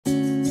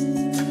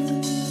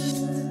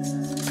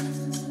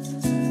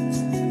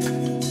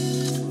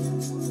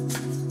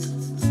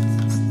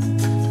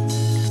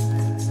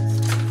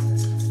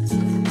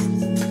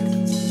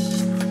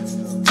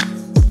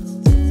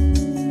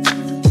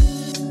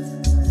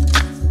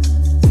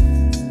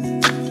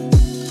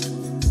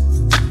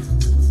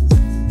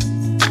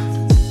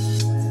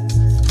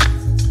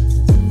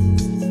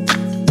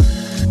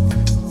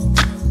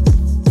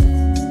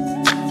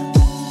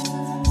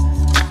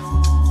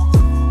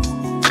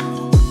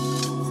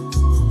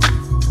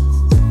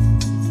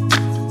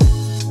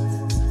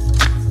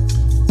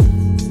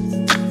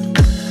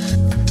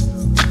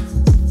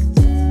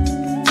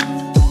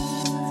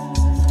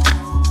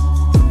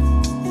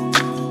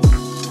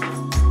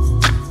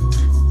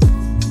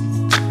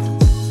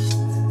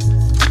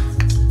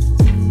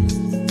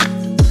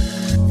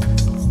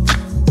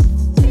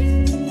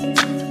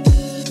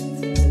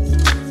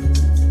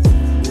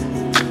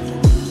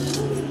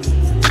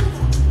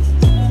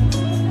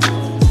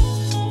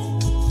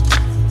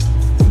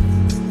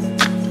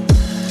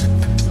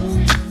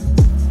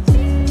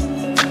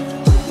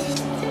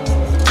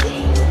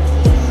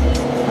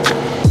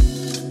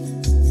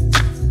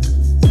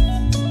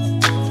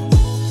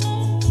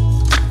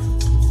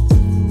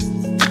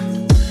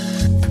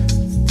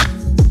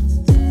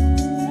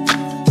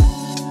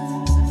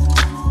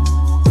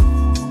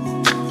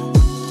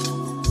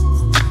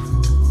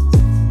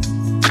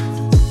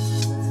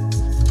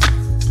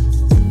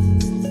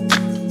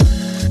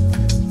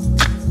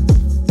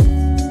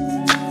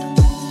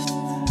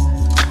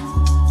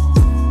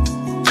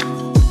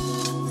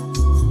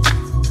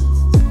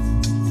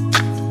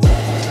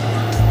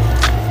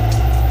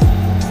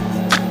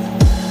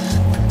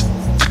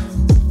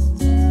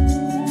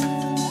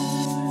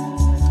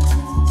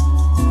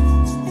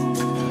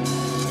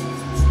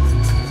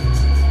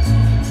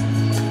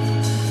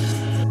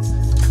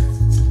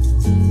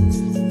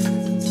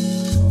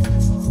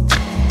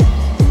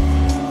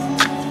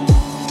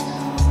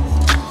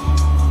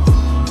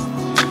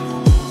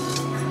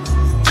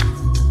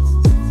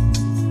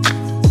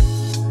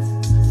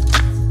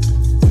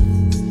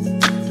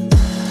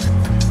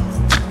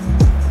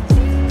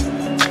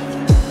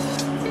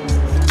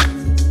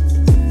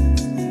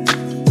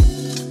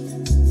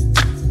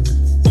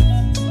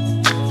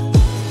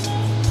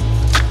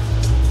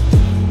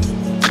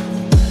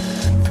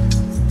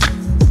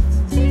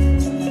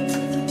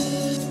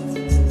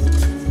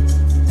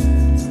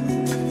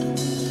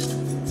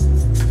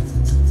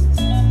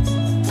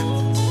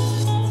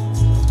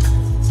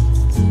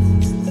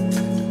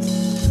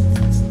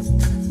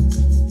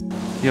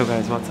Yo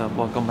guys, what's up?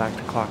 Welcome back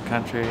to Clock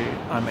Country.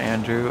 I'm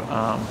Andrew.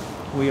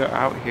 We are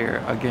out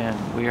here again.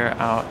 We are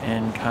out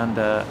in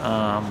Kanda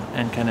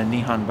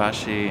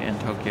Nihonbashi in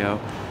Tokyo,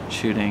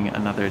 shooting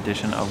another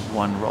edition of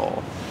One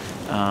Roll.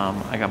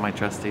 I got my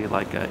trusty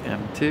Leica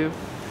M2,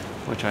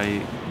 which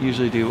I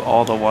usually do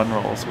all the one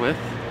rolls with.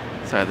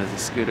 Sorry, there's a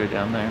scooter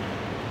down there.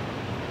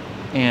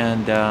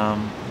 And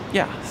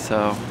yeah,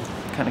 so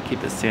kind of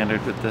keep it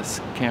standard with this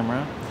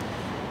camera.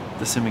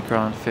 The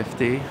Summicron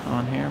 50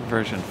 on here,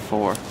 version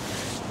 4.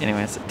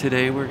 Anyways,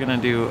 today we're gonna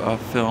do a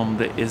film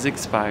that is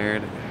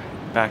expired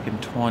back in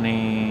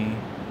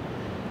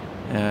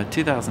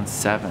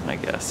 2007, I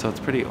guess. So it's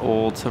pretty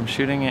old. So I'm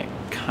shooting it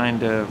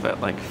kind of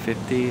at like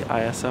 50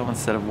 ISO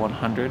instead of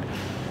 100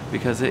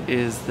 because it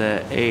is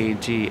the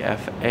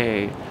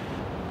AGFA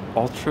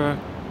ULTRA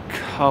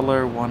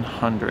COLOR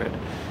 100.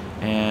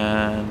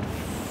 And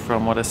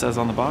from what it says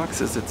on the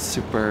box is it's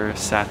super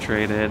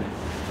saturated.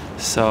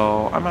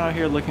 So I'm out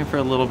here looking for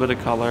a little bit of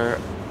color.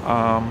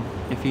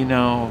 If you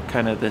know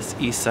kind of this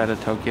east side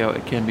of Tokyo,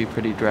 it can be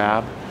pretty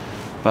drab,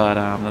 but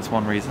that's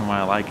one reason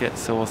why I like it.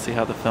 So we'll see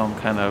how the film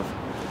kind of,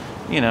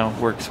 you know,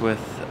 works with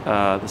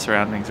the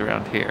surroundings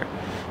around here.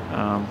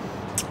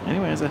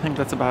 Anyways, I think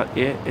that's about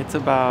it. It's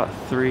about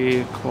 3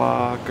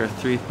 o'clock or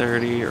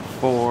 3:30 or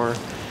 4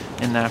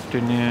 in the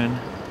afternoon,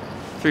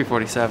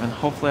 3:47.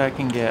 Hopefully I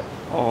can get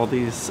all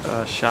these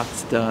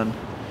shots done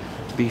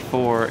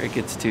before it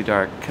gets too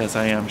dark because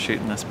I am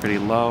shooting this pretty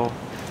low.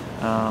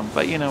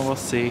 But you know, we'll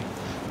see.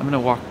 I'm gonna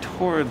walk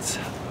towards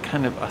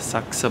kind of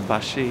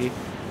Asakusabashi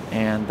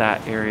and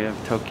that area of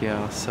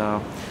Tokyo.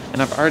 So,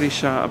 and I've already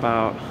shot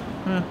about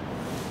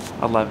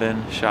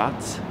 11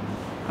 shots.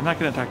 I'm not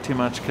gonna talk too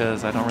much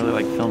because I don't really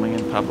like filming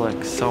in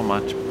public so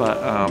much. But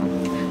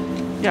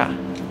yeah,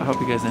 I hope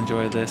you guys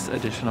enjoy this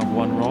edition of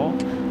One Roll.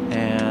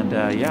 And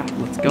yeah,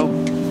 let's go.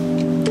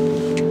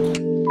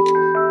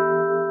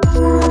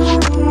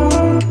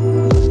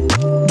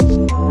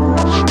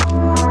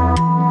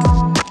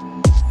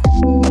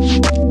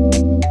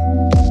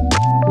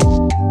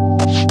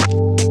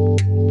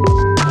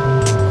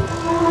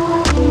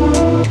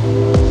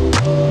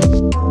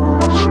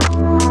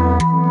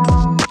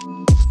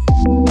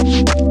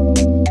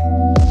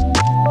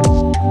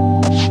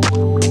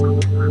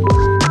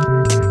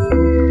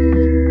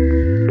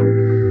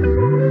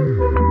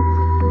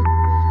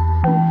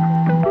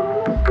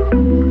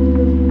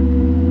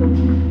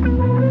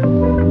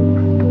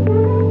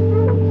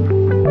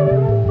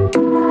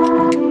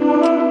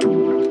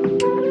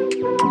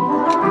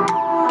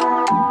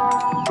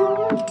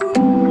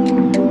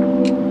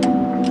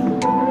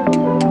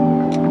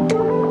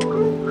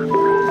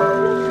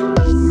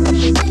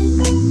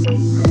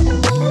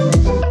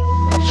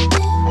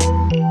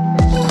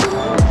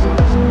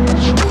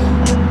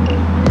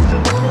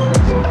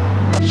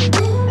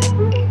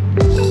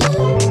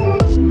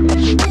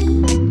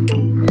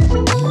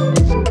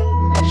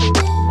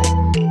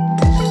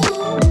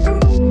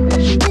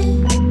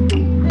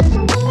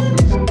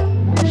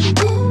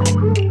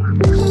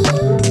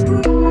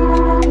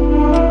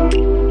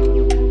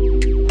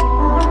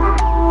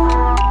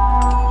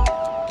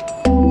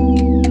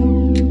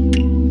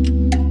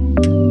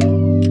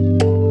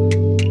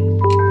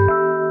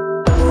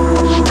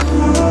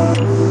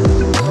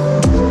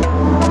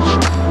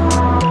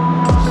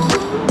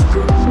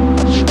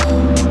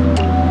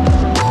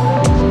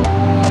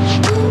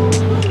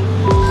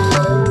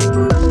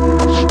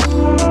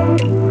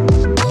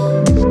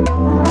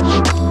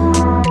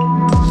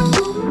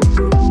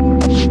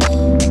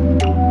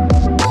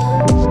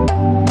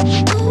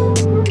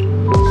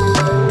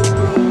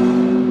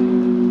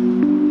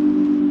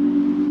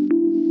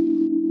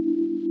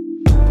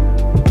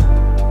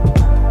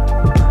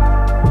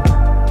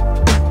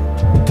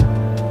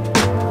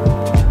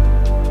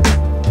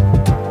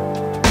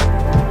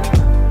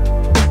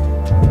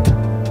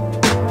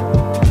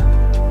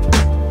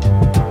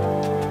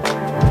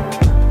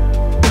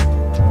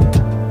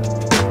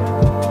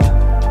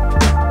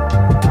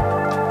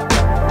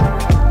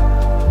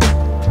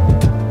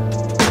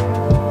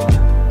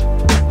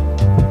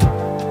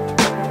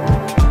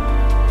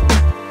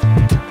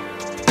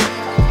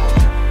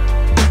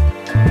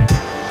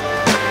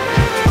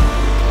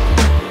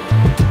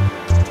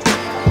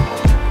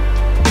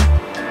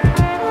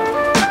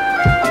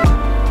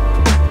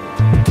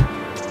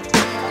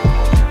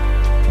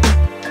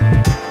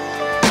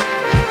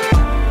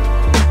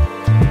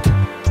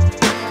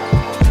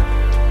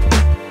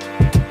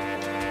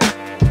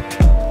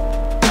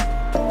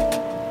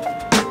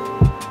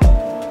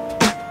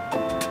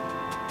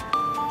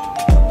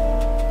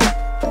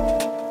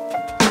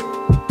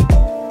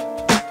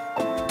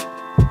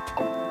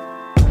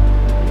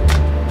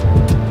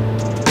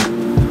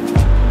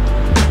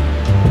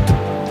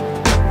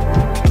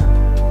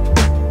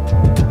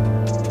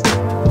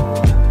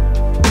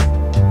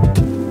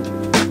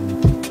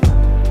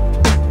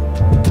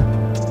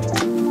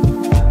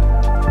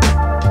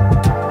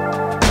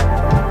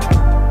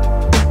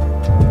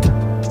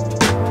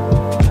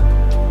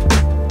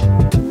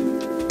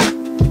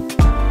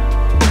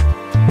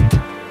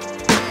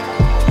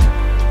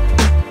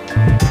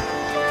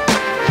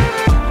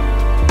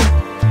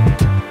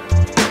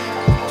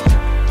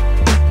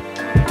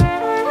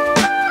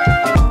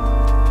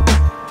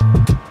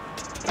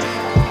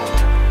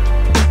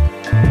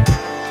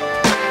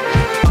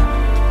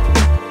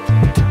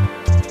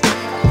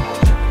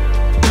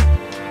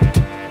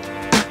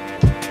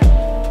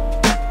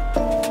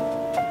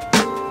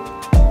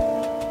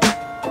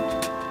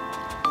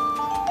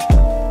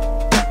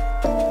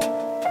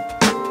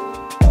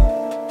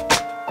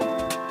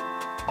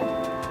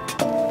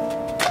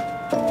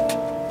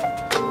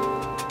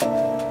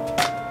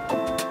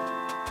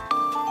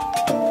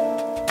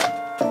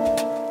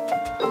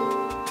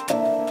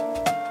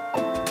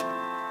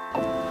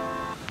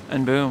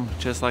 And boom,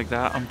 just like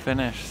that, I'm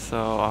finished.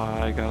 So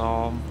I got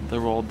all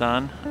the roll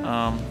done.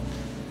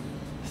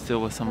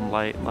 Still with some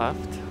light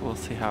left. We'll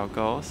see how it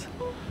goes.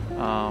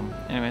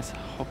 Anyways,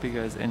 hope you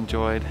guys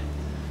enjoyed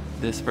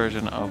this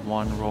version of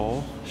one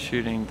roll,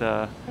 shooting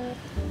the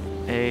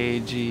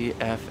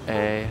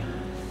AGFA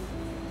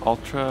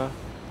Ultra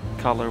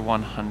Color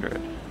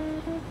 100.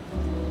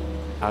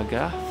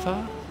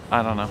 AGFA?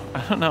 I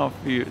don't know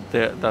if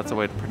that's a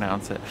way to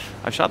pronounce it.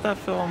 I shot that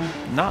film,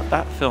 not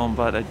that film,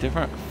 but a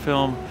different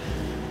film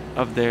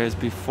of theirs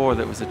before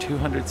that was a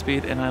 200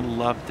 speed, and I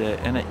loved it.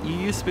 And you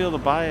used to be able to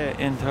buy it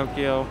in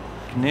Tokyo,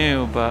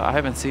 new, but I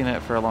haven't seen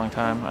it for a long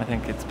time. I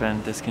think it's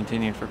been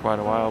discontinued for quite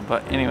a while.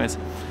 But anyways,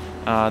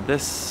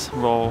 this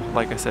roll,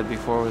 like I said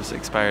before, was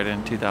expired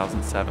in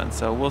 2007.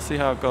 So we'll see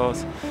how it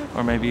goes,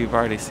 or maybe you've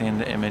already seen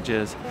the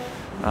images.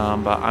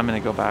 But I'm gonna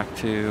go back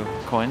to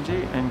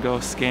Koenji and go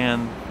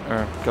scan,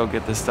 or go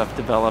get this stuff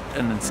developed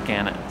and then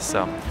scan it.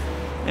 So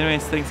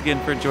anyways, thanks again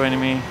for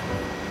joining me.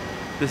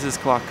 This is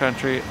Clock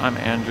Country. I'm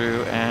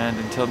Andrew, and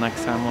until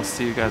next time, we'll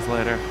see you guys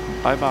later.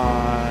 Bye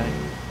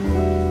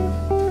bye.